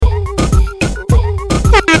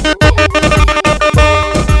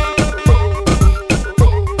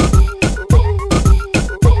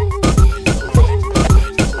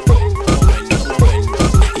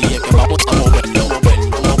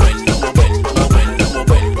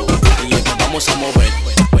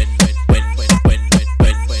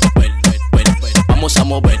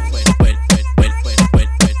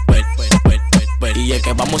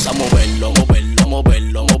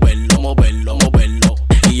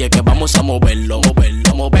moverlo,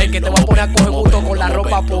 moverlo, moverlo. Ven que te voy a poner a coger gusto con la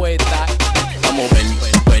ropa puesta. Vamos, ven,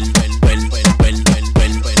 ven, ven, ven, ven, ven, ven,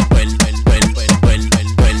 ven, ven, ven, ven, ven,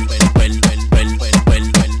 ven,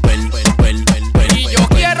 ven, ven, ven, ven. Y yo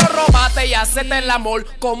quiero robarte y hacerte el amor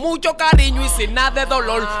con mucho cariño y sin nada de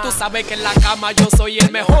dolor. Tú sabes que en la cama yo soy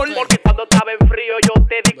el mejor, porque cuando estaba en frío yo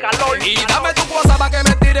te di calor. Y dame tu WhatsApp para que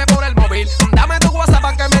me tire por el móvil. Dame tu WhatsApp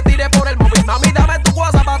para que me tire por el móvil. Mami, dame tu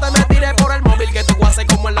WhatsApp para que me tire por el móvil, que tú haces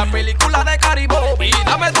como en la película de Caribe. Y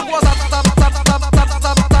dame tu WhatsApp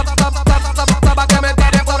para que me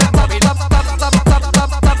tire por el móvil.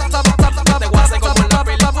 Te voy a hacer como en la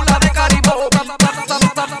película de Caribe.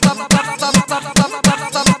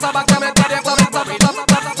 Para que me tire por el móvil.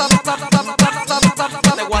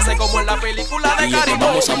 Te voy a hacer como en la película de Caribe.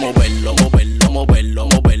 Vamos a moverlo, moverlo, moverlo,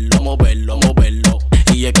 moverlo, moverlo, moverlo.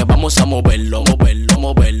 Y es que vamos a moverlo, moverlo,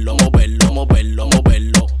 moverlo, moverlo, moverlo,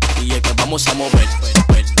 moverlo. Y es que vamos a mover,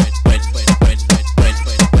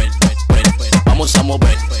 vamos a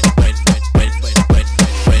mover,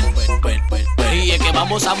 y es que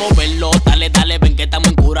vamos a moverlo. Dale, dale, ven que estamos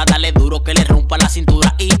en cura. Dale duro que le rompa la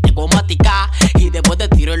cintura y te voy a maticar. Y después te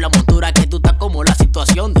tiro en la montura, que tú estás como la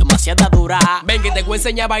situación demasiada dura. Ven que te voy a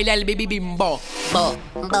enseñar a bailar el bibi bimbo. Bo,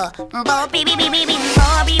 bo, bo, bibi bibi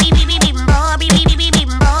bimbo, bibi bibi bimbo, bibi bibi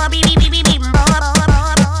bimbo, bibi bibi bimbo,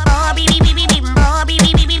 bibi bibi bimbo,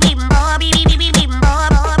 bibi bibi bimbo, bibi bibi bimbo.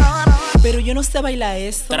 Pero yo no sé bailar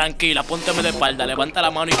eso. Tranquila, pónteme de espalda, levanta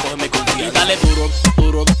la mano y cógeme confianza. Y dale duro,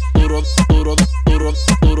 duro, duro, duro, duro,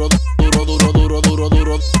 duro, duro, duro, duro, duro, duro,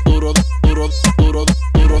 duro, duro, duro, duro,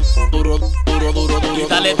 duro, duro, duro, duro. Y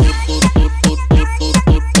dale duro.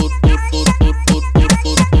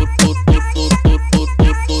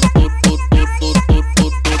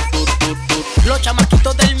 Los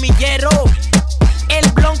chamaquitos del millero,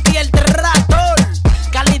 el Blonky y el Tractol.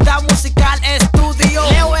 Calidad musical estudio,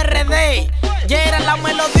 LeoRD, ya era la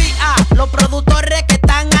melodía. Los productores que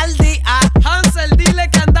están al día. Hansel, dile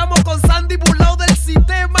que andamos con Sandy burlao del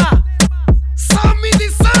sistema. Sammy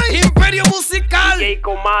Design, Imperio Musical, DJ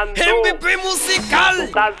Comando, MVP Musical,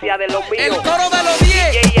 Sustancia de los míos, el coro de los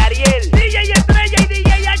 10, DJ Ariel, DJ Estrella y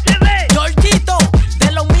DJ HD, Georgito,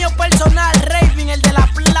 de los míos personal, Raven, el de la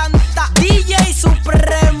planta, DJ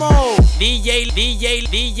Supremo, DJ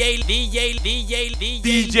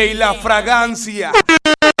DjlaFraganciard.